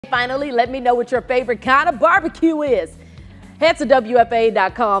Finally, let me know what your favorite kind of barbecue is. Head to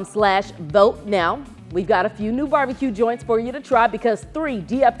WFA.com/vote now. We've got a few new barbecue joints for you to try because 3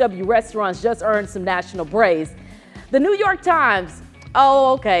 DFW restaurants just earned some national praise. The New York Times,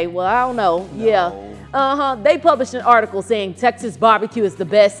 oh, okay, well, I don't know. No. Yeah. They published an article saying Texas barbecue is the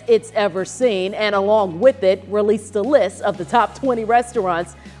best it's ever seen, and along with it, released a list of the top 20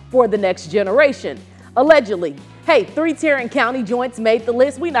 restaurants for the next generation. Allegedly. Hey, 3 Tarrant County joints made the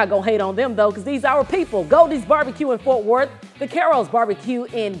list. We're not going to hate on them, though, because these are our people. Goldie's Barbecue in Fort Worth, the Carol's Barbecue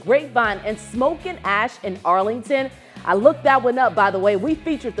in Grapevine, and Smokin' Ash in Arlington. I looked that one up, by the way. We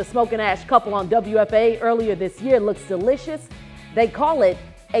featured the Smokin' Ash couple on WFA earlier this year. It looks delicious. They call it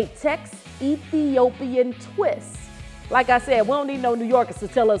a Tex-Ethiopian twist. Like I said, we don't need no New Yorkers to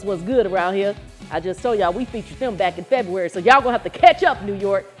tell us what's good around here. I just told y'all we featured them back in February, so y'all going to have to catch up, New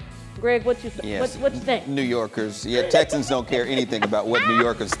York. Greg, what you think? New Yorkers. Yeah, Texans don't care anything about what New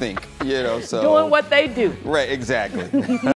Yorkers think. So doing what they do. Right, exactly.